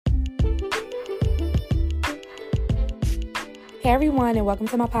Hey everyone, and welcome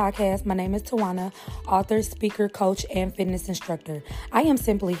to my podcast. My name is Tawana, author, speaker, coach, and fitness instructor. I am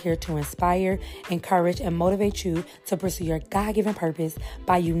simply here to inspire, encourage, and motivate you to pursue your God-given purpose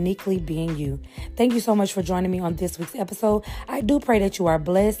by uniquely being you. Thank you so much for joining me on this week's episode. I do pray that you are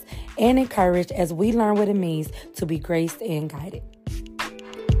blessed and encouraged as we learn what it means to be graced and guided.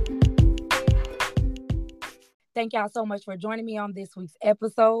 Thank y'all so much for joining me on this week's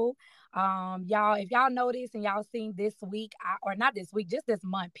episode. Y'all, if y'all noticed and y'all seen this week, or not this week, just this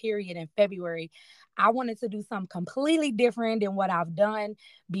month period in February, I wanted to do something completely different than what I've done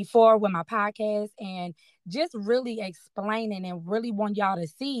before with my podcast and just really explaining and really want y'all to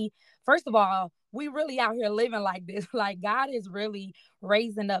see, first of all, we really out here living like this. Like God is really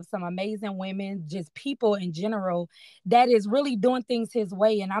raising up some amazing women, just people in general that is really doing things his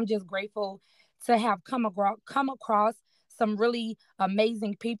way. And I'm just grateful to have come across some really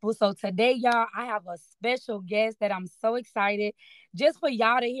amazing people. So today, y'all, I have a special guest that I'm so excited just for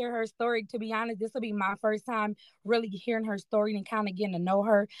y'all to hear her story. To be honest, this will be my first time really hearing her story and kind of getting to know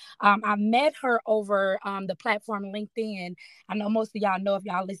her. I met her over the platform LinkedIn. I know most of y'all know if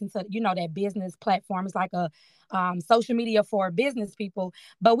y'all listen to, that business platform. It's like a social media for business people,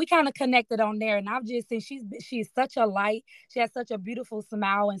 but we kind of connected on there. And I've just seen she's such a light. She has such a beautiful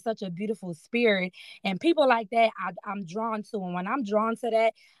smile and such a beautiful spirit. And people like that, I'm drawn to. And when I'm drawn to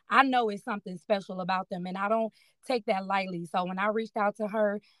that, I know it's something special about them. And I don't take that lightly. So when I reached out to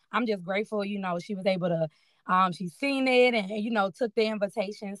her, I'm just grateful, she was able to, she's seen it and, took the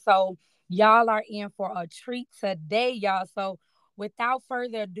invitation. So y'all are in for a treat today, y'all. So without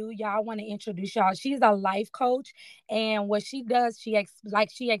further ado, y'all, I want to introduce y'all. She's a life coach, and what she does, she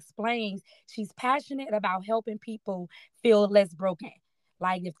explains, she's passionate about helping people feel less broken.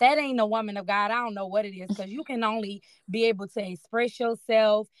 Like if that ain't a woman of God, I don't know what it is, because you can only be able to express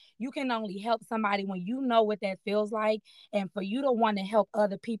yourself. You can only help somebody when you know what that feels like. And for you to want to help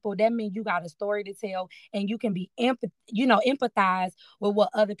other people, that means you got a story to tell and you can be empathize with what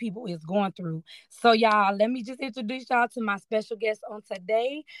other people is going through. So y'all, let me just introduce y'all to my special guest on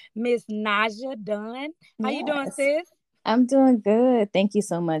today, Miss Naja Dunn. How you doing, Yes, sis? I'm doing good. Thank you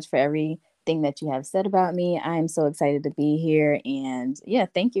so much for everything that you have said about me. I'm so excited to be here. And yeah,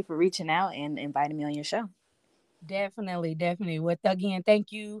 thank you for reaching out and inviting me on your show. Definitely, definitely. With again,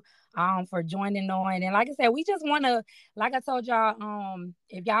 thank you for joining on. And like I said, we just wanna, like I told y'all,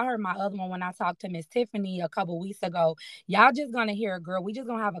 if y'all heard my other one when I talked to Miss Tiffany a couple weeks ago, y'all just gonna hear a girl. We just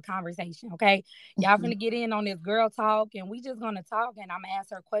gonna have a conversation, okay? Y'all gonna get in on this girl talk and we just gonna talk and I'm gonna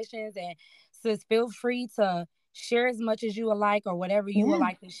ask her questions, and sis, feel free to share as much as you would like or whatever you would Yeah.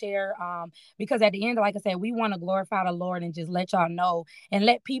 like to share. Because at the end, like I said, we want to glorify the Lord and just let y'all know and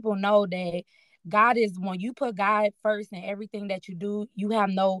let people know that God is, when you put God first in everything that you do, you have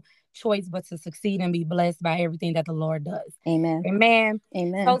no choice but to succeed and be blessed by everything that the Lord does. Amen. Amen. So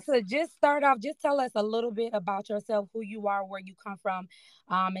Amen. to just start off, just tell us a little bit about yourself, who you are, where you come from,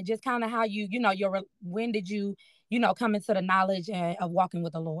 and just kind of how when did you, come into the knowledge of walking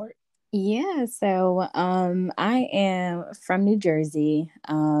with the Lord? Yeah, so I am from New Jersey.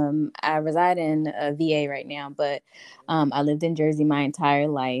 I reside in VA right now, but I lived in Jersey my entire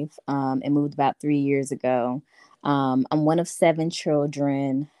life and moved about 3 years ago. I'm one of seven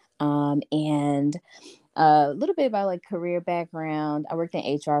children, and a little bit about like career background. I worked in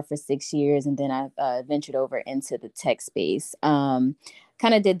HR for 6 years, and then I ventured over into the tech space. Kind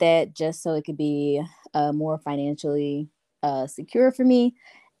of did that just so it could be more financially secure for me,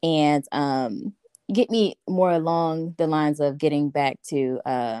 and get me more along the lines of getting back to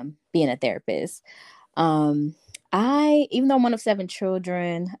being a therapist. Um, even though I'm one of seven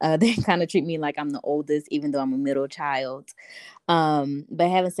children, they kind of treat me like I'm the oldest, even though I'm a middle child. But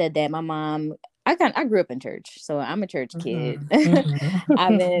having said that, my mom, I grew up in church, so I'm a church kid. Mhm,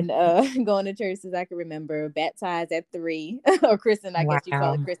 I've mhm. been going to church since I can remember. Baptized at 3, or christened, I guess you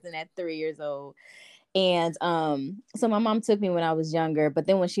call it, Wow. christened at 3 years old. And so my mom took me when I was younger, but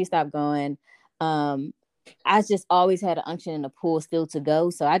then when she stopped going, um, I just always had an unction in the pool still to go.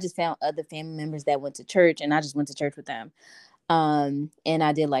 So I just found other family members that went to church, and I just went to church with them. And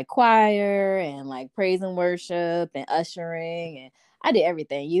I did like choir and like praise and worship and ushering, and I did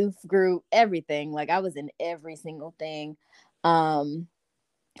everything, youth group, everything. Like I was in every single thing. Um,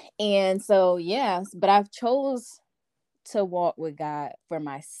 and so yes, but I've chose to walk with God for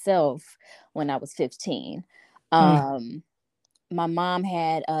myself when I was 15. Mm. Um, my mom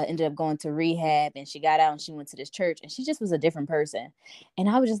had ended up going to rehab, and she got out and she went to this church, and she just was a different person. And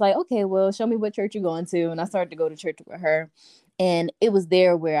I was just like, okay, well, show me what church you're going to. And I started to go to church with her. And it was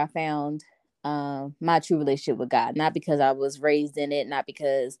there where I found my true relationship with God. Not because I was raised in it, not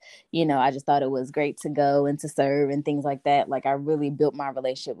because, I just thought it was great to go and to serve and things like that. Like, I really built my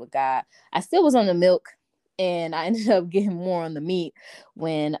relationship with God. I still was on the milk, and I ended up getting more on the meat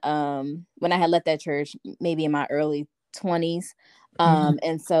when I had left that church, maybe in my early 20s. Mhm.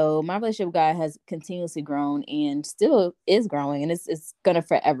 And so my relationship with God has continuously grown and still is growing, and it's gonna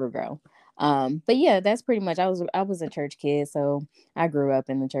forever grow. But yeah, that's pretty much, I was a church kid, so I grew up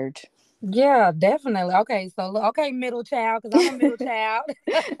in the church. Yeah, definitely. Okay, so okay, middle child, because I'm a middle child.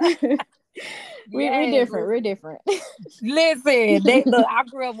 We're Yes, different. We're different. listen, they look. I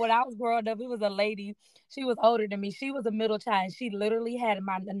grew up when I was growing up. It was a lady. She was older than me. She was a middle child. And she literally had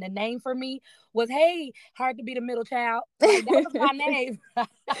the name for me was "Hey, hard to be the middle child." Like that was my name.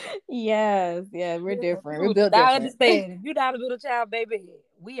 Yes, yeah, we're Yeah, different. We're people do built not different. understand. If you're not a middle child, baby,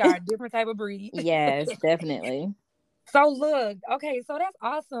 we are a different type of breed. Yes, definitely. So look, okay, so that's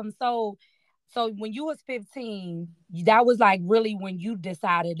awesome. So when you was 15, that was like really when you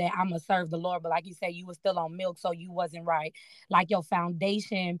decided that I'm gonna serve the Lord. But like you said, you was still on milk, so you wasn't right. Like your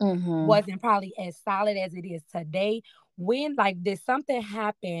foundation Mm-hmm. wasn't probably as solid as it is today. When like did something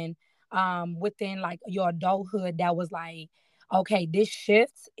happen within like your adulthood that was like, okay, this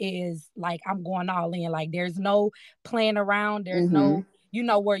shift is like I'm going all in. Like there's no playing around. There's Mm-hmm.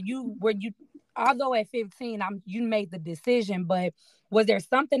 no, where you although at 15 you made the decision, but was there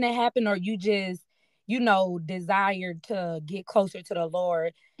something that happened or you just, desired to get closer to the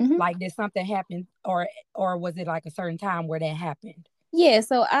Lord? Mm-hmm. Like did something happen or was it like a certain time where that happened? Yeah,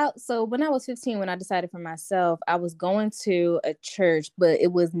 so when I was 15, when I decided for myself, I was going to a church, but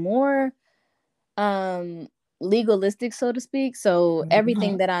it was more um legalistic, so to speak. So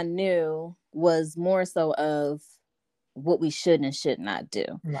everything Mhm. that I knew was more so of what we should and should not do.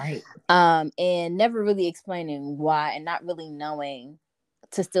 Right. And never really explaining why, and not really knowing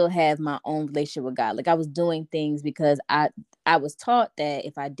to still have my own relationship with God. Like, I was doing things because I was taught that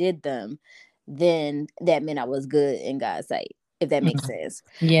if I did them, then that meant I was good in God's sight, if that makes Mhm. sense.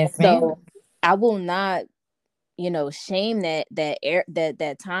 Yes, ma'am. So I will not, shame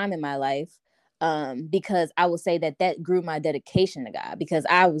that time in my life, because I will say that grew my dedication to God, because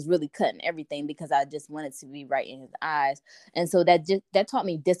I was really cutting everything because I just wanted to be right in his eyes. And so that taught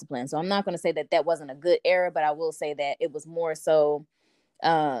me discipline. So I'm not going to say that wasn't a good era, but I will say that it was more so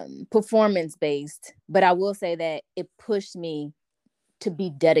performance based. But I will say that it pushed me to be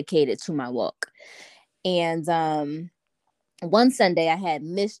dedicated to my walk. And one Sunday I had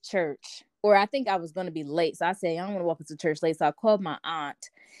missed church, or I think I was going to be late. So I said, I don't want to walk into church late. So I called my aunt,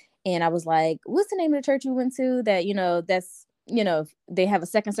 and I was like, what's the name of the church you went to that, they have a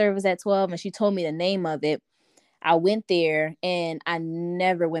second service at 12? And she told me the name of it. I went there, and I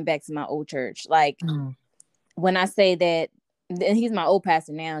never went back to my old church. Like, Mm. when I say that, and he's my old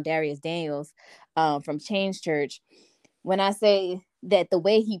pastor now, Darius Daniels, from Change Church. When I say that the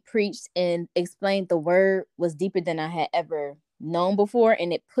way he preached and explained the word was deeper than I had ever known before,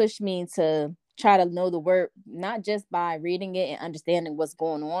 and it pushed me to try to know the word, not just by reading it and understanding what's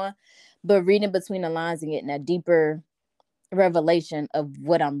going on, but reading between the lines and getting a deeper revelation of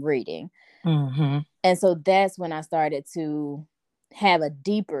what I'm reading. Mhm. And so that's when I started to have a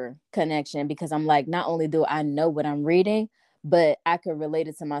deeper connection, because I'm like, not only do I know what I'm reading, but I can relate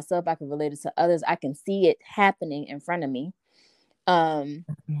it to myself, I can relate it to others, I can see it happening in front of me. Um,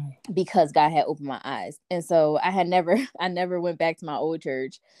 because God had opened my eyes. And so I never went back to my old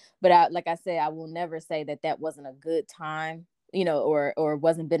church. But like I said, I will never say that wasn't a good time, or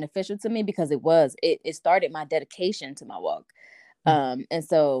wasn't beneficial to me, because it started my dedication to my walk. And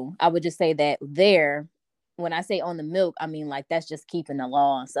so I would just say that there, when I say on the milk, I mean, like, that's just keeping the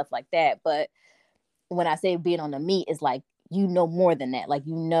law and stuff like that. But when I say being on the meat, it's like, more than that. Like,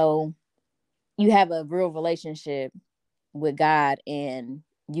 you have a real relationship with God, and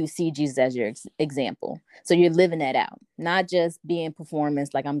you see Jesus as your example. So you're living that out, not just being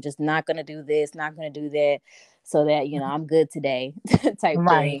performance, like, I'm just not going to do this, not going to do that, so that, I'm good today type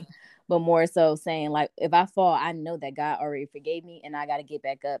Right. thing. But more so saying, like, if I fall, I know that God already forgave me, and I got to get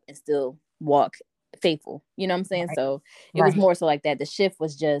back up and still walk faithful. You know what I'm saying? Right. So it was Right. more so like that. The shift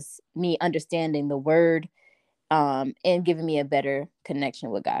was just me understanding the word, and giving me a better connection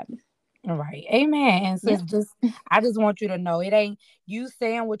with God. Right. Amen. And Yeah. sis, I just want you to know it ain't you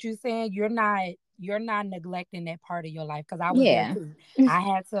saying what you saying, you're not neglecting that part of your life. Cause I was there Yeah. too. I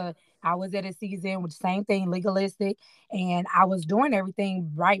had to, I was at a season with the same thing, legalistic, and I was doing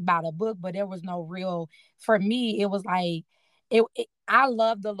everything right by the book, but there was no real for me, it was like I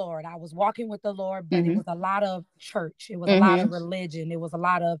loved the Lord. I was walking with the Lord, but it Mm-hmm. was a lot of church. It was a lot Mm-hmm. of religion. It was a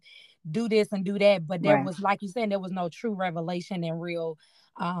lot of do this and do that. But there Right. was, like you said, there was no true revelation and real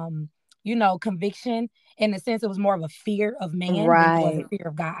um conviction. In a sense, it was more of a fear of man than it was a Right. fear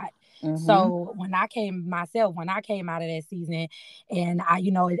of God. Mm-hmm. So when I came out of that season, and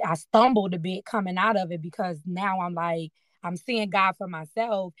I stumbled a bit coming out of it, because now I'm like, I'm seeing God for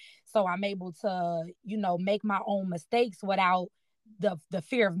myself. So I'm able to, make my own mistakes without the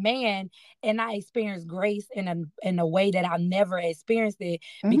fear of man. And I experienced grace in a way that I never experienced it,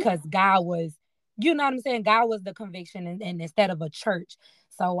 Mm-hmm. because God was, what I'm saying? God was the conviction, and instead of a church.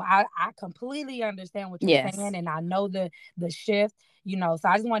 So I completely understand what you're saying, Yes. and I know the shift. So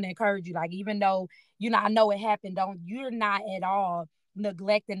I just want to encourage you, like, even though, I know it happened, don't you're not at all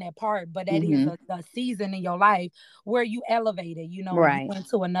neglecting that part, but that is Mm-hmm. a season in your life where you elevated, and you Right. went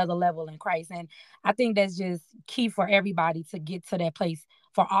to another level in Christ. And I think that's just key for everybody to get to that place,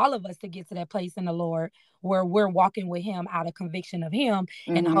 for all of us to get to that place in the Lord, where we're walking with Him out of conviction of Him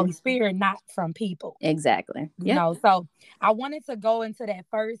and the Mm-hmm. Holy Spirit, not from people. Exactly. Yep. So I wanted to go into that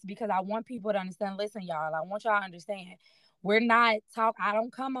first, because I want people to understand. Listen, y'all, I want y'all to understand, we're not I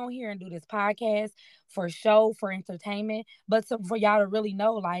don't come on here and do this podcast for show, for entertainment, but for y'all to really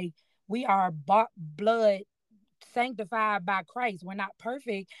know, like, we are bought blood, sanctified by Christ. We're not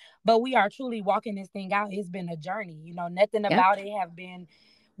perfect, but we are truly walking this thing out. It's been a journey. Nothing Yep. about it have been,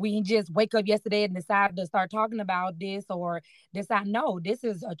 we just wake up yesterday and decide to start talking about this, or decide. No, this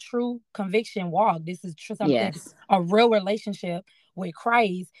is a true conviction walk. This is something, Yes. a real relationship with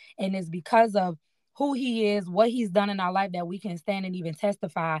Christ. And it's because of who He is, what He's done in our life, that we can stand and even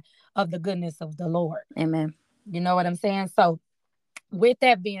testify of the goodness of the Lord. Amen. You know what I'm saying? So with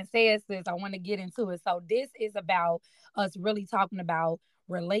that being said, sis, I want to get into it. So this is about us really talking about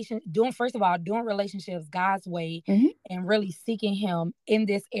first of all, doing relationships God's way, Mm-hmm. and really seeking Him in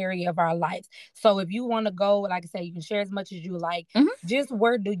this area of our lives. So if you want to go, like I said, you can share as much as you like. Mm-hmm. Just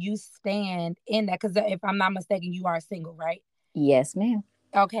where do you stand in that? Because if I'm not mistaken, you are single, right? Yes, ma'am.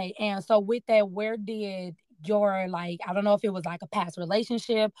 Okay. And so with that, where did your, like, I don't know if it was like a past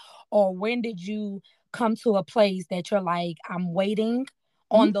relationship, or when did you come to a place that you're like, I'm waiting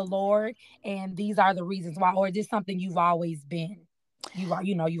on Mm-hmm. the Lord, and these are the reasons why? Or is this something you've always been?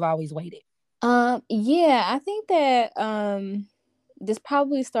 You've always waited. Yeah, I think that this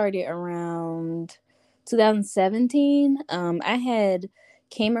probably started around 2017. I had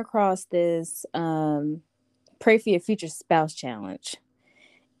came across this pray for your future spouse challenge.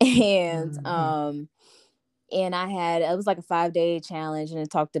 And Hmm. I had, it was like a 5-day challenge, and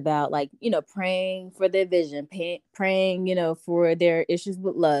it talked about, like, praying for their vision, praying, for their issues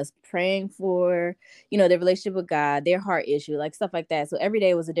with lust, praying for, their relationship with God, their heart issue, like stuff like that. So every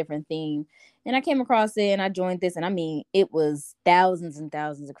day was a different theme. And I came across it and I joined this, and I mean, it was thousands and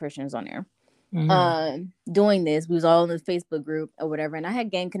thousands of Christians on there Hmm. doing this. We was all in this Facebook group or whatever, and I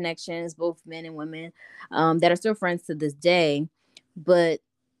had gained connections, both men and women, that are still friends to this day. But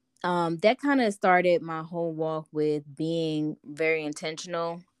that kind of started my whole walk with being very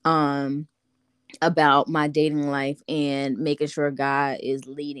intentional about my dating life and making sure God is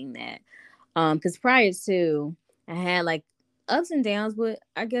leading that. Because prior to, I had like ups and downs with,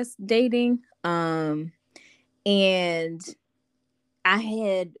 I guess, dating. And I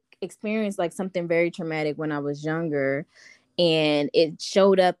had experienced like something very traumatic when I was younger, and it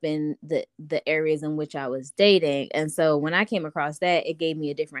showed up in the areas in which I was dating. And so when I came across that, it gave me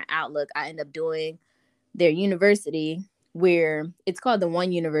a different outlook. I ended up doing their university, where it's called the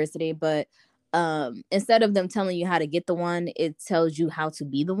One University, but instead of them telling you how to get the one, it tells you how to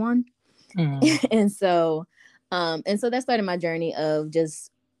be the one. Hmm. and so that started my journey of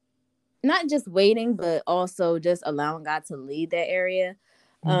just not just waiting, but also just allowing God to lead that area.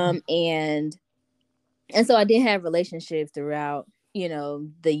 Hmm. And so I did have relationships throughout,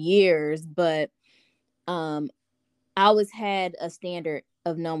 the years, but um I always had a standard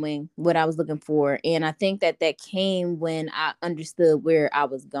of knowing what I was looking for. And I think that came when I understood where I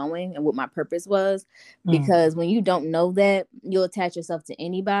was going and what my purpose was. Hmm. Because when you don't know that, you'll attach yourself to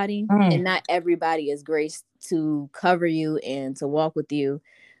anybody, Hmm. and not everybody is graced to cover you and to walk with you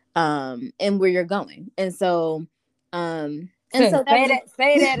and where you're going. And So so that was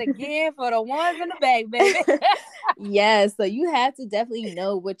say that again for the ones in the back, baby. yeah, so you have to definitely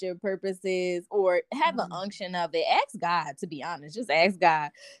know what your purpose is, or have an Hmm. unction of it. Ask God, to be honest. Just ask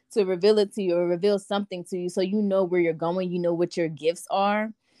God to reveal it to you, or reveal something to you, so you know where you're going, you know what your gifts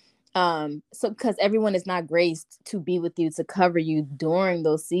are. So because everyone is not graced to be with you, to cover you during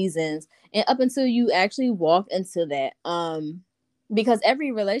those seasons and up until you actually walk into that. Because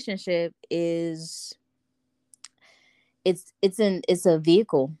every relationship is, it's a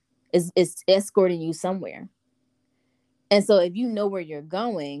vehicle. It's escorting you somewhere. And so if you know where you're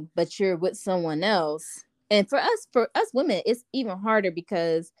going, but you're with someone else, and for us women, it's even harder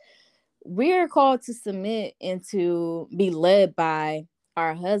because we're called to submit and to be led by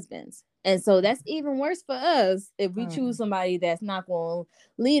our husbands. And so that's even worse for us if we choose Mm, somebody that's not going to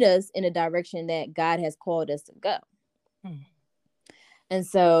lead us in a direction that God has called us to go. mm, And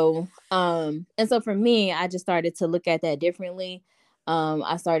so for me, I just started to look at that differently.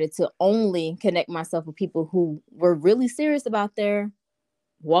 I started to only connect myself with people who were really serious about their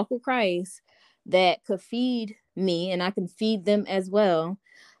walk with Christ, that could feed me and I can feed them as well,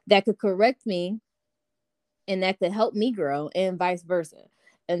 that could correct me and that could help me grow, and vice versa.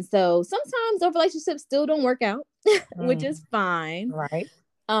 And so sometimes those relationships still don't work out, which is mm. fine. Right.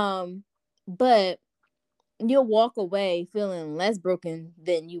 Um, but you'll walk away feeling less broken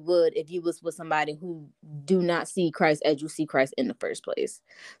than you would if you was with somebody who do not see Christ as you see Christ in the first place.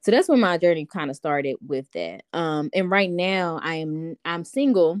 So that's when my journey kind of started with that. And right now I'm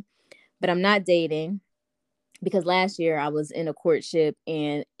single, but I'm not dating, because last year I was in a courtship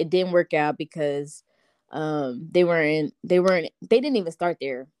and it didn't work out because they didn't even start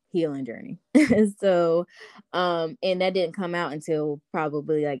their healing journey. So and that didn't come out until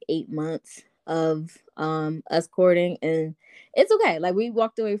probably like 8 months of us courting, and it's okay. Like, we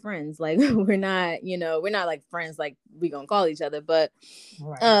walked away friends. Like, we're not like friends like we gonna call each other, but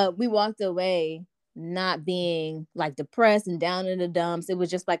Right. we walked away not being like depressed and down in the dumps. It was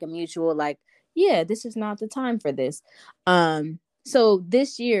just like a mutual, like, yeah, this is not the time for this. So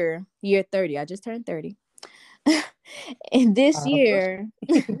this year 30, I just turned 30. And Awesome.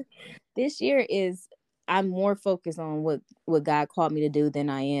 this year is, I'm more focused on what God called me to do than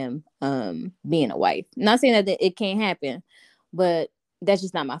I am being a wife. Not saying that it can't happen, but that's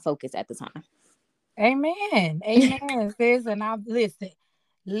just not my focus at the time. Amen. Amen, sis. And I listen.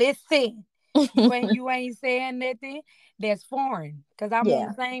 Listen. You ain't saying nothing that's foreign. Cause I'm on Yeah.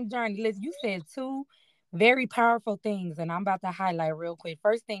 the same journey. Listen, you said two very powerful things, and I'm about to highlight real quick.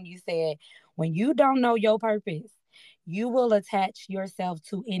 First thing you said, when you don't know your purpose, you will attach yourself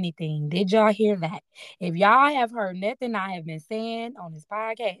to anything. Did y'all hear that? If y'all have heard nothing I have been saying on this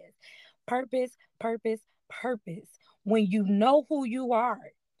podcast, purpose, purpose, purpose. When you know who you are,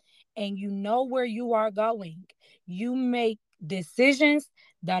 and you know where you are going, you make decisions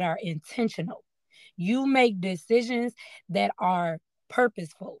that are intentional. You make decisions that are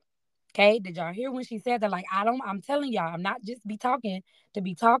purposeful. Okay. Did y'all hear when she said that? Like, I'm telling y'all, I'm not just be talking to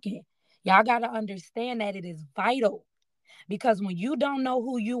be talking. Y'all got to understand that it is vital, because when you don't know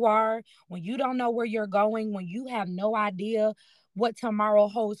who you are, when you don't know where you're going, when you have no idea what tomorrow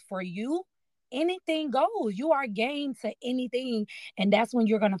holds for you, anything goes. You are game to anything. And that's when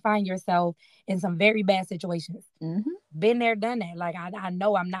you're going to find yourself in some very bad situations. Mm-hmm. Been there, done that. Like, I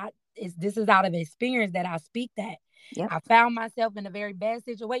know I'm not, this is out of experience that I speak that. Yep. I found myself in a very bad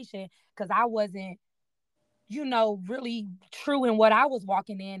situation because I wasn't, really true in what I was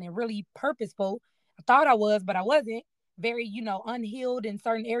walking in and really purposeful. I thought I was, but I wasn't. Very, unhealed in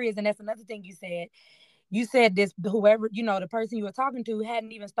certain areas. And that's another thing you said. You said this, whoever, the person you were talking to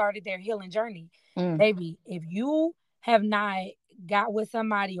hadn't even started their healing journey. Mm. Baby, if you have not got with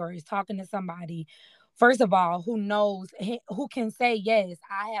somebody or is talking to somebody, first of all, who knows, who can say, yes,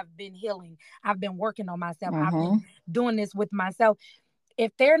 I have been healing. I've been working on myself. I've been Mm-hmm. doing this with myself.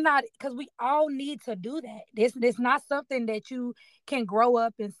 If they're not, because we all need to do that. This not something that you can grow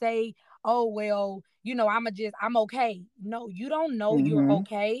up and say, oh well, I'm okay. No, you don't know you're Mm-hmm.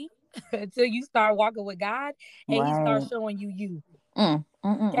 okay until you start walking with God and He starts Right. showing you. Mm.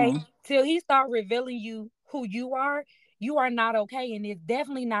 Okay, Mm-mm-mm. till He start revealing you who you are not okay, and it's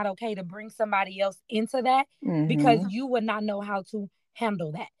definitely not okay to bring somebody else into that, because Mm-hmm. you would not know how to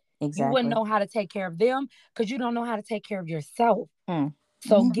handle that. You wouldn't Exactly. know how to take care of them because you don't know how to take care of yourself. Mm.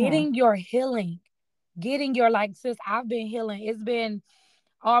 So Mm-hmm. getting your healing, getting your, like, sis, I've been healing. It's been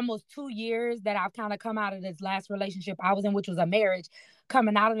almost 2 years that I've kind of come out of this last relationship I was in, which was a marriage,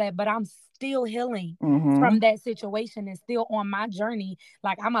 coming out of that, but I'm still healing Mm-hmm. from that situation and still on my journey.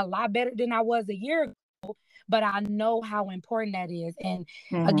 Like, I'm a lot better than I was a year ago, but I know how important that is. And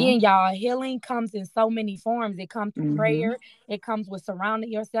Mm-hmm. again, y'all, healing comes in so many forms. It comes through Mm-hmm. prayer, it comes with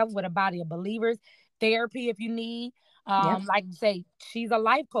surrounding yourself with a body of believers, therapy if you need. Yep. Like you say, she's a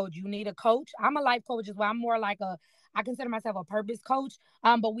life coach. You need a coach. I'm a life coach as well. I'm more like I consider myself a purpose coach.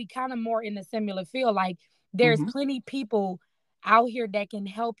 But we kind of more in a similar field. Like, there's Mm-hmm. plenty people out here that can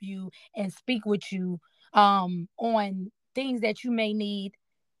help you and speak with you on things that you may need,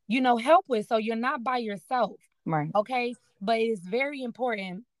 help with. So you're not by yourself. Right. Okay. But it's very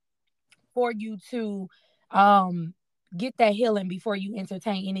important for you to um get that healing before you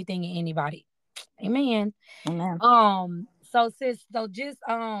entertain anything and anybody. Amen. Amen. So sis, so just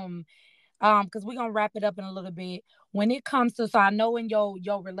because we're gonna wrap it up in a little bit. When it comes to, so I know in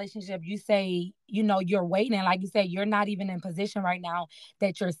your relationship, you say, you're waiting, like you said, you're not even in position right now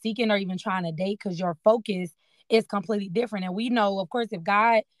that you're seeking or even trying to date, because your focus is completely different. And we know, of course, if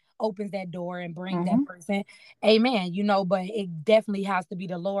God opens that door and brings that Mm-hmm. person, amen, but it definitely has to be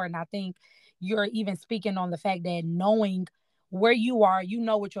the Lord. And I think you're even speaking on the fact that knowing where you are, you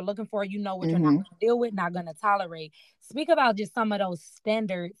know what you're looking for, you know what you're not Mm-hmm. going to deal with, not going to tolerate. Speak about just some of those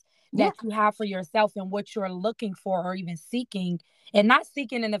standards Yeah. that you have for yourself and what you're looking for or even seeking, and not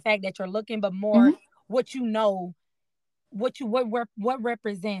seeking in the fact that you're looking, but more Mm-hmm. what you know, what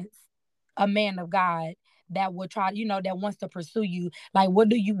represents a man of God that will try, that wants to pursue you. Like,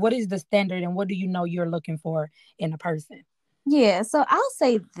 what is the standard, and what do you know you're looking for in a person? Yeah. So I'll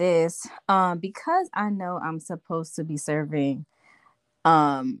say this, because I know I'm supposed to be serving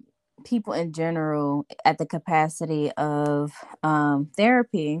um people in general at the capacity of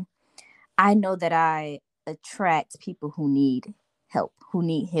therapy. I know that I attract people who need help, who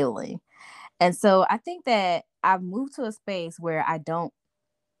need healing. And so I think that I've moved to a space where I don't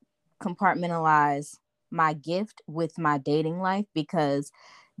compartmentalize my gift with my dating life, because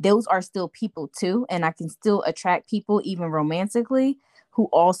those are still people too. And I can still attract people, even romantically, who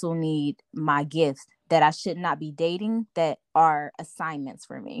also need my gift that I should not be dating, that are assignments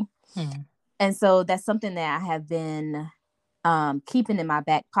for me. Hmm. And so that's something that I have been keeping in my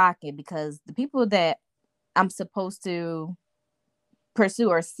back pocket, because the people that I'm supposed to pursue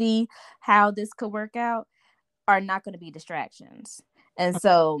or see how this could work out are not going to be distractions. And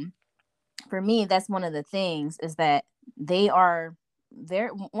so for me, that's one of the things, is that they are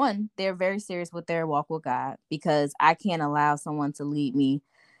they're very serious with their walk with God, because I can't allow someone to lead me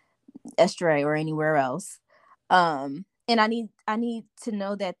astray or anywhere else. And I need to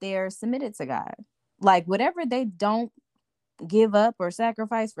know that they're submitted to God. Like, whatever they don't give up or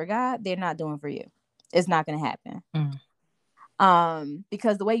sacrifice for God, they're not doing for you. It's not going to happen. Hmm.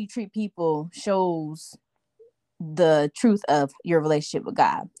 Because the way you treat people shows the truth of your relationship with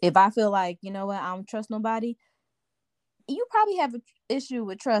God. If I feel like, you know what, I don't trust nobody, you probably have an issue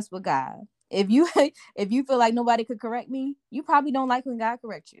with trust with God. If you if you feel like nobody could correct me, you probably don't like when God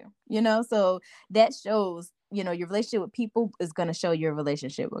corrects you. So that shows, your relationship with people is going to show your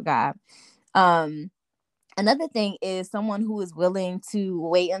relationship with God. Um Another thing is someone who is willing to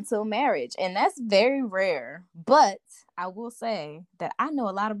wait until marriage. And that's very rare. But I will say that I know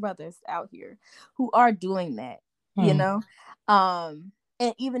a lot of brothers out here who are doing that, you Hmm. know?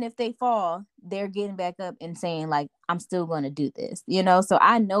 And even if they fall, they're getting back up and saying, like, I'm still going to do this. So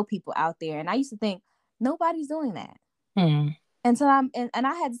I know people out there. And I used to think nobody's doing that. Hmm. And so and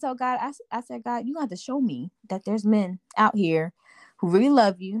I had to tell God, I said, God, you have to show me that there's men out here who really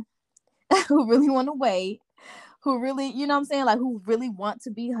love you, who really want to wait, who really, what I'm saying, like, who really want to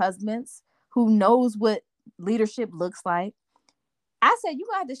be husbands, who knows what leadership looks like. I said, you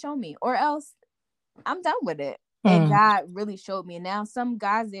got to show me, or else I'm done with it. And Hmm. God really showed me. And now some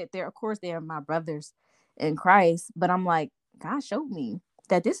guys that there, of course, they are my brothers in Christ, but I'm like, God showed me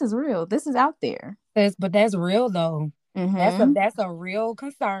that this is real. This is out there. But that's real though. That's a Mm-hmm. that's a real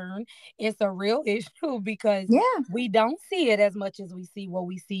concern. It's a real issue because Yeah. we don't see it as much as we see what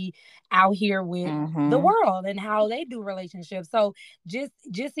we see out here with the Mm-hmm. world and how they do relationships. So just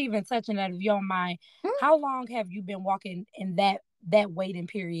even touching that, if you don't mind, how long have you been walking in that waiting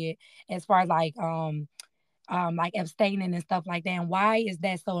period, as far as like abstaining and stuff like that? And why is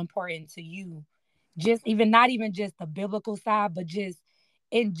that so important to you? Just even not even just the biblical side, but just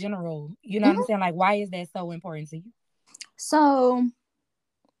in general. You know what I'm Mm-hmm. saying? Like, why is that so important to you? So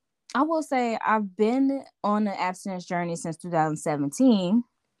I will say I've been on an abstinence journey since 2017.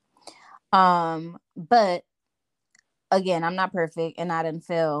 But again, I'm not perfect, and I didn't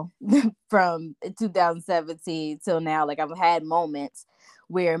fail from 2017 till now. Like, I've had moments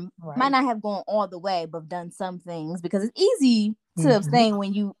where might Right. not have gone all the way, but done some things, because it's easy to Hmm. abstain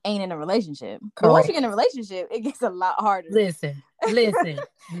when you ain't in a relationship. But once you Correct. get in a relationship, it gets a lot harder. Listen, listen,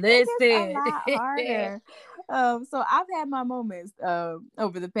 It gets a listen. lot harder. So I've had my moments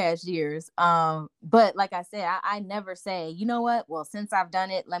over the past years. But like I said, I never say, you know what? Well, since I've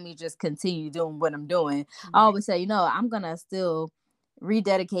done it, let me just continue doing what I'm doing. I Right. always say, I'm gonna still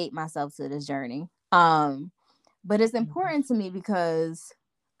rededicate myself to this journey. But it's Mhm. important to me because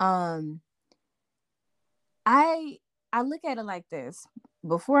um I I look at it like this.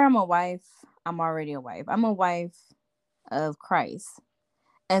 Before I'm a wife, I'm already a wife. I'm a wife of Christ.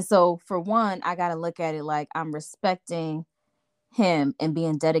 And so, for one, I got to look at it like I'm respecting him and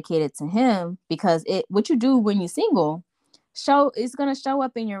being dedicated to him, because what you do when you're single, it's gonna show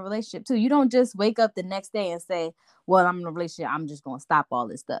up in your relationship too. You don't just wake up the next day and say, well, I'm in a relationship, I'm just gonna stop all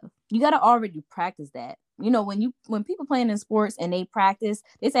this stuff. You gotta already practice that. When people playing in sports and they practice,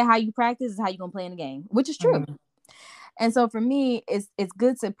 they say how you practice is how you gonna play in the game, which is true. Mm. And so for me, it's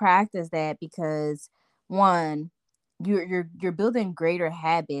good to practice that because one, you're building greater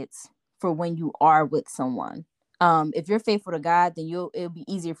habits for when you are with someone. If you're faithful to God, then it'll be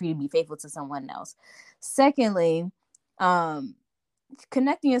easier for you to be faithful to someone else. Secondly, um,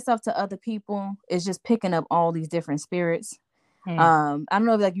 connecting yourself to other people is just picking up all these different spirits. Mm. I don't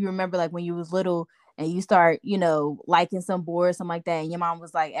know if like you remember like when you was little and you start, liking some boy or something like that, and your mom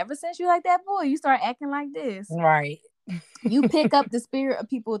was like, ever since you like that boy, you start acting like this. Right. You pick up the spirit of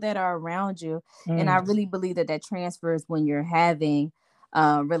people that are around you, and I Mm. really believe that transfers when you're having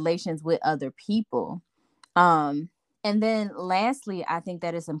relations with other people. um and then lastly, I think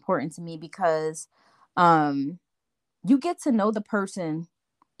that it's important to me because um you get to know the person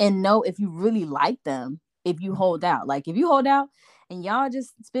and know if you really like them. If you hold out, like if you hold out and y'all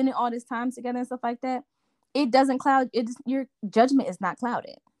just spending all this time together and stuff like that, it doesn't cloud it. Your judgment is not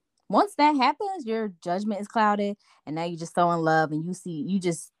clouded. Once that happens, your judgment is clouded, and now you just so in love, and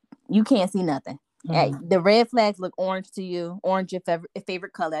you can't see nothing. Mm. The red flags look orange to you. Orange, your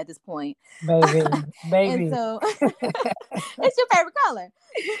favorite color at this point. Baby, And baby. so it's your favorite color.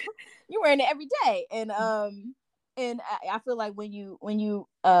 You're wearing it every day. And I feel like when you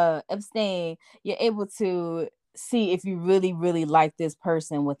abstain, you're able to see if you really, really like this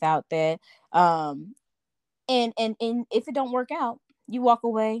person without that. Um and if it don't work out, you walk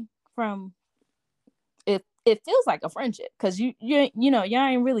away from it. It feels like a friendship because y'all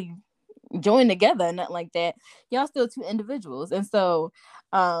ain't really join together and nothing like that. Y'all still two individuals, and so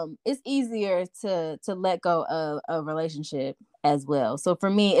it's easier to let go of a relationship as well. So for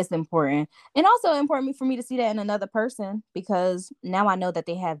me, it's important, and also important for me to see that in another person, because now I know that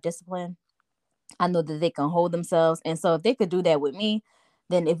they have discipline. I know that they can hold themselves, and so if they could do that with me,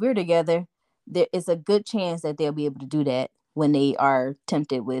 then if we're together, there is a good chance that they'll be able to do that when they are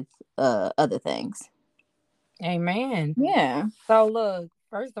tempted with other things. Amen. Yeah. So look,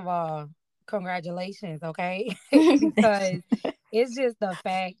 first of all, congratulations, okay? Thank you. Because it's just the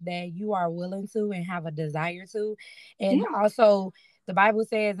fact that you are willing to and have a desire to. And Yeah. also the Bible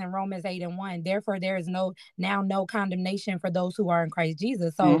says in Romans 8:1, therefore there is no condemnation for those who are in Christ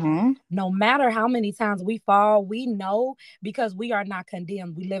Jesus. So Mm-hmm. no matter how many times we fall, we know because we are not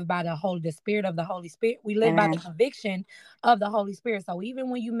condemned. We live by the Spirit of the Holy Spirit. We live by the Amen. conviction of the Holy Spirit. So even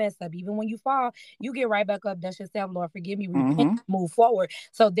when you mess up, even when you fall, you get right back up, dust yourself, Lord, forgive me, repent, Mm-hmm. move forward.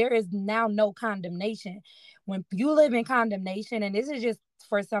 So there is now no condemnation. When you live in condemnation, and this is just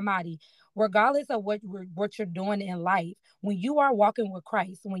for somebody, regardless of what you're doing in life, when you are walking with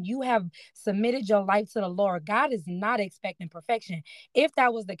Christ, when you have submitted your life to the Lord, God is not expecting perfection. If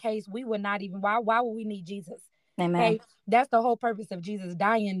that was the case, we would not even, why would we need Jesus? Amen. Okay, that's the whole purpose of Jesus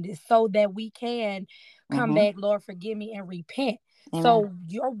dying, is so that we can come Mm-hmm. back, Lord, forgive me, and repent. Amen. So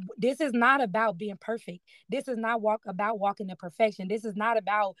this is not about being perfect. This is not about walking in perfection. This is not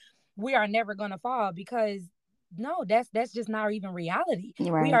about we are never gonna fall, because no, that's just not even reality.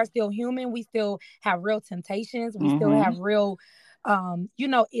 You're We right. are still human. We still have real temptations. We still Mm-hmm. have real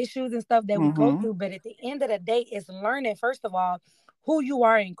issues and stuff that we go Mm-hmm. through. But at the end of the day, it's learning, first of all, who you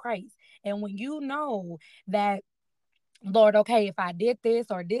are in Christ. And when you know that, Lord, okay, if I did this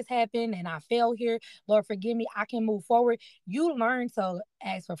or this happened and I fell here, Lord, forgive me, I can move forward. You learn to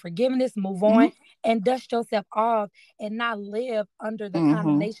ask for forgiveness, move Mm-hmm. on, and dust yourself off, and not live under the Mm-hmm.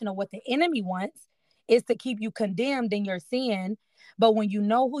 condemnation of what the enemy wants, is to keep you condemned in your sin. But when you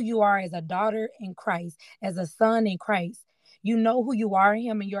know who you are as a daughter in Christ, as a son in Christ, you know who you are in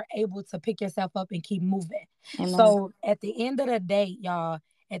Him, and you're able to pick yourself up and keep moving. Amen. So at the end of the day, y'all,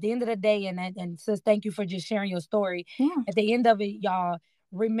 at the end of the day, and sis, thank you for just sharing your story. Yeah. At the end of it, y'all,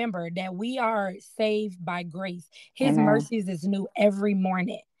 remember that we are saved by grace. His Amen. mercies is new every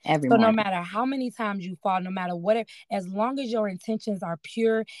morning. Every So no morning. matter how many times you fall, no matter what, as long as your intentions are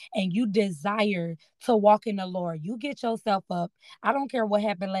pure and you desire to walk in the Lord, you get yourself up. I don't care what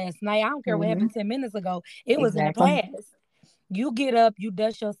happened last night. I don't care what Mm-hmm. happened 10 minutes ago. It was in the Exactly. past. You get up, you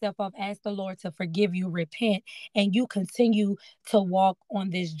dust yourself off, ask the Lord to forgive you, repent, and you continue to walk on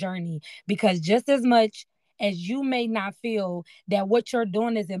this journey. Because just as much as you may not feel that what you're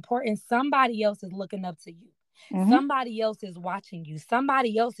doing is important, somebody else is looking up to you. Mm-hmm. Somebody else is watching you.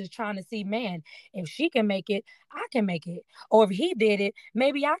 Somebody else is trying to see, man, if she can make it, I can make it. Or if he did it,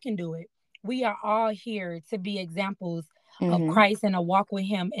 maybe I can do it. We are all here to be examples of Mm-hmm. Christ and a walk with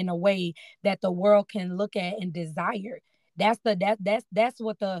him in a way that the world can look at and desire. That's what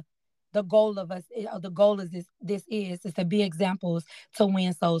the the goal is this is to be examples to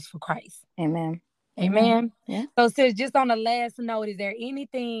win souls for Christ. Amen. Amen. Amen. Yeah. So, sis, just on the last note, is there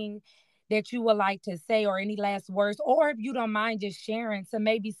anything that you would like to say, or any last words, or if you don't mind just sharing to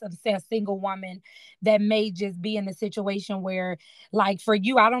maybe some say a single woman that may just be in a situation where, like for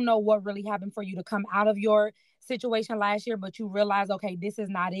you, I don't know what really happened for you to come out of your situation last year, but you realize, okay, this is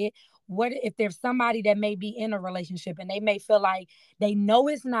not it. What if there's somebody that may be in a relationship and they may feel like they know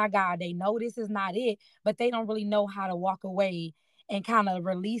it's not God, they know this is not it, but they don't really know how to walk away and kind of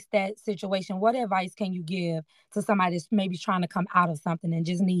release that situation? What advice can you give to somebody that's maybe trying to come out of something and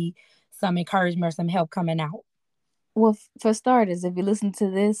just need some encouragement or some help coming out? Well, for starters, if you listen to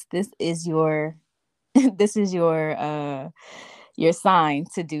this is your this is your sign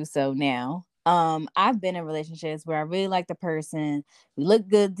to do so now. I've been in relationships where I really like the person, we look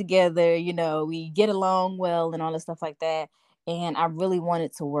good together, we get along well and all this stuff like that, and I really want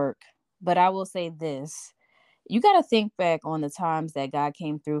it to work. But I will say this: you got to think back on the times that God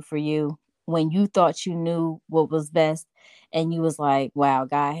came through for you when you thought you knew what was best, and you was like, wow,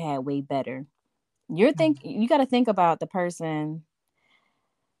 God had way better. You got to think about the person.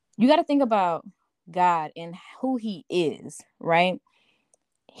 You got to think about God and who he is, right?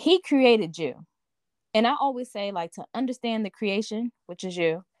 He created you. And I always say, like, to understand the creation, which is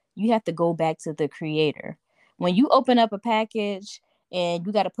you have to go back to the creator. When you open up a package and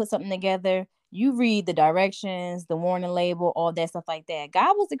you got to put something together, you read the directions, the warning label, all that stuff like that.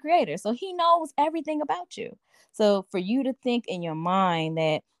 God was the creator, so he knows everything about you. So for you to think in your mind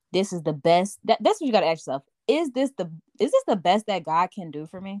that this is the best, that's what you got to ask yourself. Is this the best that God can do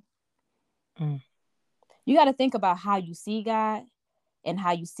for me? Mm. You got to think about how you see God and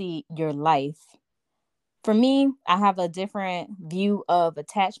how you see your life. For me, I have a different view of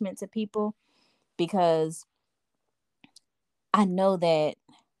attachment to people because I know that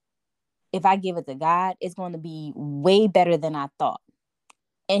if I give it to God, it's going to be way better than I thought.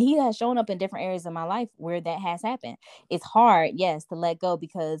 And he has shown up in different areas of my life where that has happened. It's hard, yes, to let go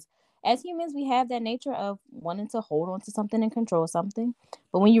because as humans, we have that nature of wanting to hold on to something and control something.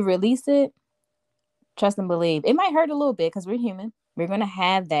 But when you release it, trust and believe. It might hurt a little bit because we're human. We're going to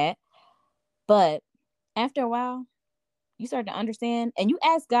have that. But after a while, you start to understand and you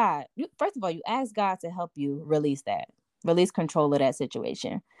ask God. First of all, you ask God to help you release control of that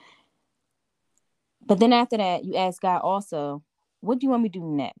situation. But then after that, you ask God also, what do you want me to do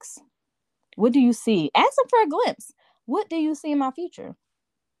next? What do you see? Ask him for a glimpse. What do you see in my future?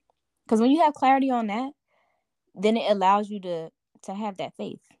 Because when you have clarity on that, then it allows you to have that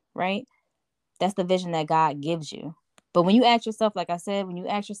faith, right? That's the vision that God gives you. But when you ask yourself, like I said, when you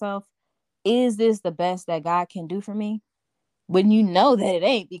ask yourself, is this the best that God can do for me? When you know that it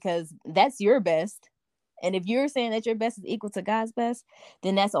ain't, because that's your best. And if you're saying that your best is equal to God's best,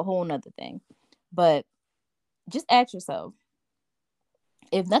 then that's a whole nother thing. But just ask yourself,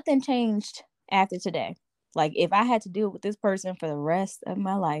 if nothing changed after today, like if I had to deal with this person for the rest of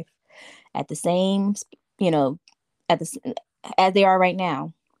my life at the same, you know, at the as they are right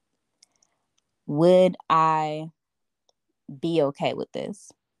now, would I be okay with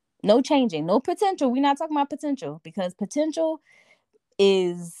this? No changing, no potential. We're not talking about potential because potential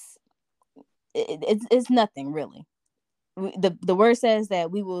is it's nothing really. The word says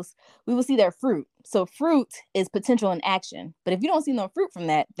that we will see their fruit. So fruit is potential in action. But if you don't see no fruit from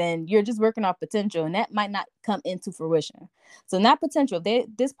that, then you're just working off potential, and that might not come into fruition. So not potential.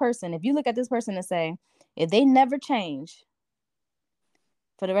 If you look at this person and say, if they never change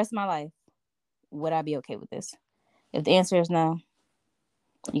for the rest of my life, would I be okay with this? If the answer is no,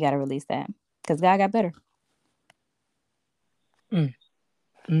 you got to release that because God got better. Mm,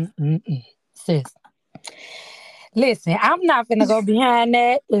 Sis, listen, I'm not gonna go behind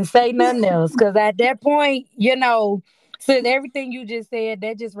that and say nothing else because at that point, since everything you just said,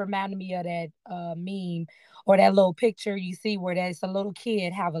 that just reminded me of that meme or that little picture you see where there's a little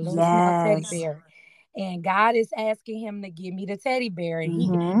kid have a little small teddy Yes. bear, and God is asking him to give me the teddy bear, and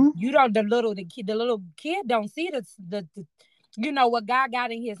Mm-hmm. you don't, the little kid don't see the what God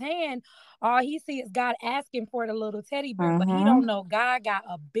got in his hand. All he sees is God asking for the little teddy bear, but he Mm-hmm. don't know God got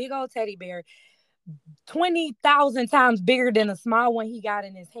a big old teddy bear 20,000 times bigger than a small one he got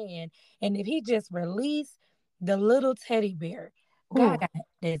in his hand. And if he just released the little teddy bear, God Ooh, got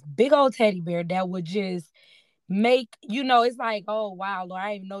this big old teddy bear that would just make, it's like, oh, wow, Lord,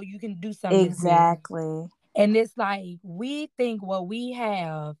 I didn't know you can do something this big. exactly. And it's like, we think what we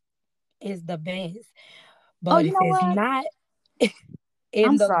have is the best. Oh, But you if know it's what? not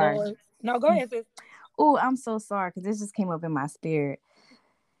I'm in the sorry. Lord, no, go ahead, sis. Oh, I'm so sorry because this just came up in my spirit.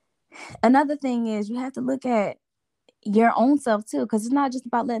 Another thing is you have to look at your own self too, because it's not just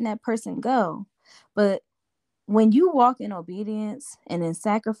about letting that person go, but when you walk in obedience and in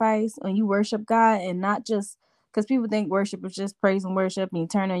sacrifice, when you worship God, and not just because people think worship is just praise and worship and you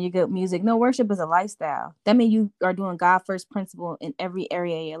turn on your good music. No, worship is a lifestyle. That means you are doing God first principle in every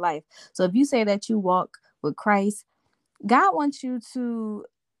area of your life. So if you say that you walk with Christ, God wants you to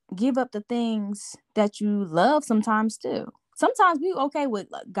give up the things that you love sometimes too. Sometimes we okay with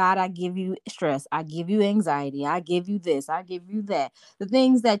God, I give you stress, I give you anxiety, I give you this, I give you that. The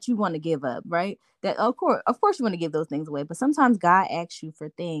things that you want to give up, right? That of course you want to give those things away, but sometimes God asks you for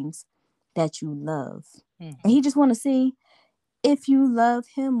things that you love. And Mhm. he just want to see if you love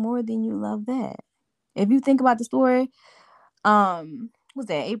him more than you love that. If you think about the story, was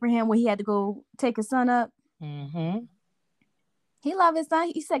that Abraham when he had to go take his son up? Mhm. He loved his son.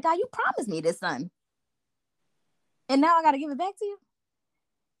 He said, God, you promised me this son. And now I got to give it back to you.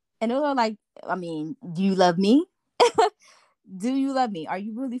 And they were like, I mean, do you love me? Do you love me? Are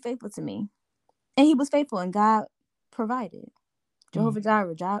you really faithful to me? And he was faithful, and God provided. Mhm. Jehovah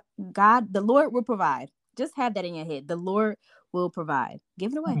Jireh, God, the Lord will provide. Just have that in your head. The Lord will provide.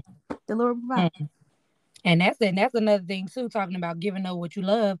 Give it away. The Lord will provide. Mhm. And that's another thing too, talking about giving up what you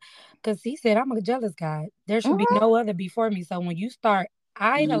love, because he said, "I'm a jealous God. There should be Mm-hmm. no other before me." So when you start Mm-hmm.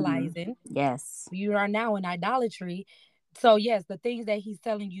 idolizing, Yes. you are now in idolatry. So yes, the things that he's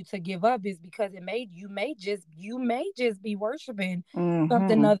telling you to give up is because you may just be worshiping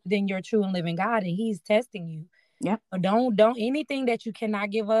something Mm-hmm. other than your true and living God, and he's testing you. Yep. But don't anything that you cannot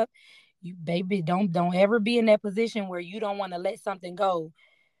give up, you baby, don't ever be in that position where you don't want to let something go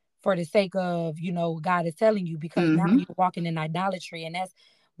for the sake of, God is telling you, because now Mm-hmm. you're walking in idolatry, and that's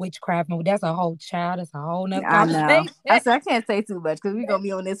witchcraft. And that's a whole child. That's a whole nother I know. conversation. I said I can't say too much because we're gonna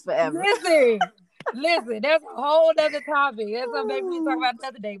be on this forever. Listen, listen, that's a whole nother topic. That's something maybe we can talk about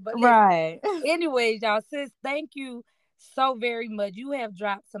another day. But listen, Right. anyways, y'all, sis, thank you so very much. You have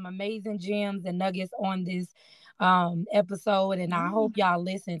dropped some amazing gems and nuggets on this episode, and I Yeah. hope y'all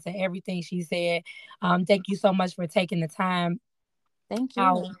listen to everything she said. Thank you so much for taking the time Thank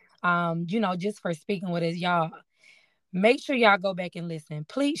out, you. just for speaking with us, y'all. Make sure y'all go back and listen.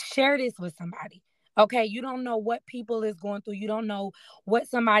 Please share this with somebody. Okay, you don't know what people is going through. You don't know what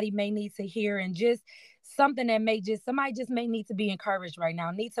somebody may need to hear, and just something that may just somebody just may need to be encouraged right now.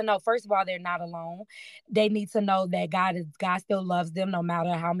 Need to know, first of all, they're not alone. They need to know that God still loves them no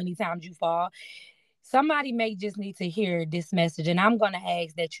matter how many times you fall. Somebody may just need to hear this message, and I'm going to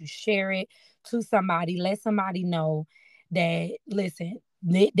ask that you share it to somebody. Let somebody know that, listen,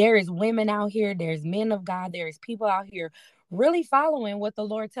 there is women out here, there's men of God, there is people out here really following what the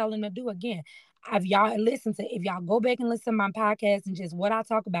Lord telling them to do. Again, if y'all go back and listen to my podcast and just what I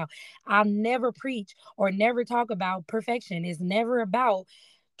talk about, I'll never preach or never talk about perfection. It's never about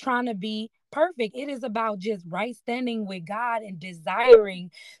trying to be perfect. It is about just right standing with God and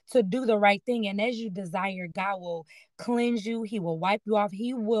desiring to do the right thing. And as you desire, God will cleanse you. He will wipe you off.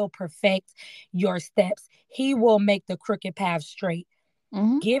 He will perfect your steps. He will make the crooked path straight.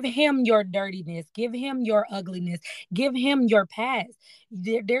 Mm-hmm. Give him your dirtiness. Give him your ugliness. Give him your past.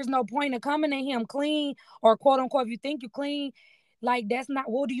 There's no point in coming to him clean, or quote unquote, if you think you clean, like that's not,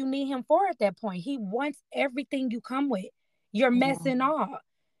 what do you need him for at that point? He wants everything you come with. You're Amen. messing up.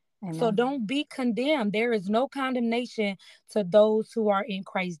 So Amen. don't be condemned. There is no condemnation to those who are in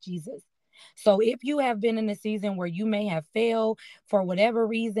Christ Jesus. So if you have been in a season where you may have failed for whatever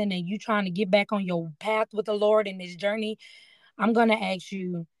reason, and you trying to get back on your path with the Lord in this journey, I'm going to ask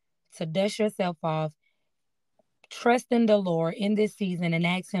you to dust yourself off, trust in the Lord in this season, and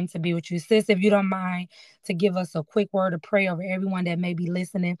ask him to be with you. Sis, if you don't mind, to give us a quick word of prayer over everyone that may be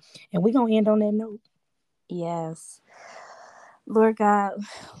listening. And we're going to end on that note. Yes. Lord God,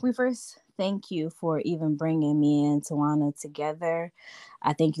 we first thank you for even bringing me and Tawana together.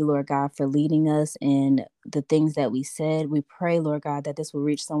 I thank you, Lord God, for leading us in the things that we said. We pray, Lord God, that this will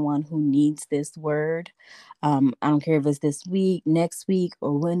reach someone who needs this word. I don't care if it's this week, next week,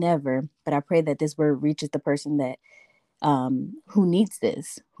 or whenever, but I pray that this word reaches the person that who needs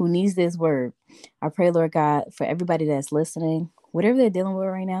this word. I pray, Lord God, for everybody that's listening, whatever they're dealing with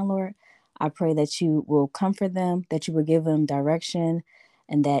right now, Lord, I pray that you will comfort them, that you will give them direction,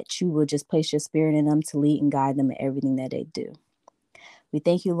 and that you will just place your spirit in them to lead and guide them in everything that they do. We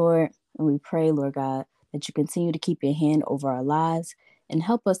thank you, Lord, and we pray, Lord God, that you continue to keep your hand over our lives and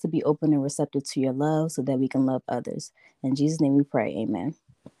help us to be open and receptive to your love so that we can love others. In Jesus' name we pray. Amen.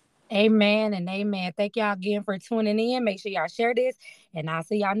 Amen and amen. Thank y'all again for tuning in. Make sure y'all share this, and I'll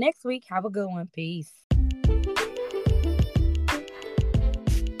see y'all next week. Have a good one. Peace.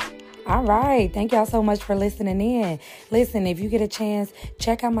 All right. Thank y'all so much for listening in. Listen, if you get a chance,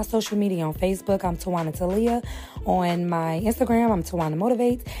 check out my social media on Facebook. I'm Tawana Talia. On my Instagram, I'm Tawana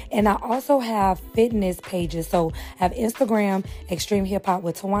Motivates. And I also have fitness pages. So I have Instagram, Extreme Hip Hop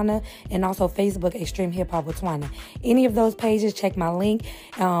with Tawana, and also Facebook, Extreme Hip Hop with Tawana. Any of those pages, check my link,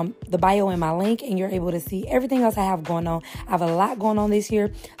 the bio in my link, and you're able to see everything else I have going on. I have a lot going on this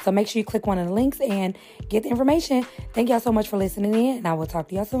year. So make sure you click one of the links and get the information. Thank y'all so much for listening in, and I will talk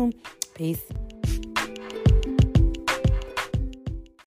to y'all soon. Peace.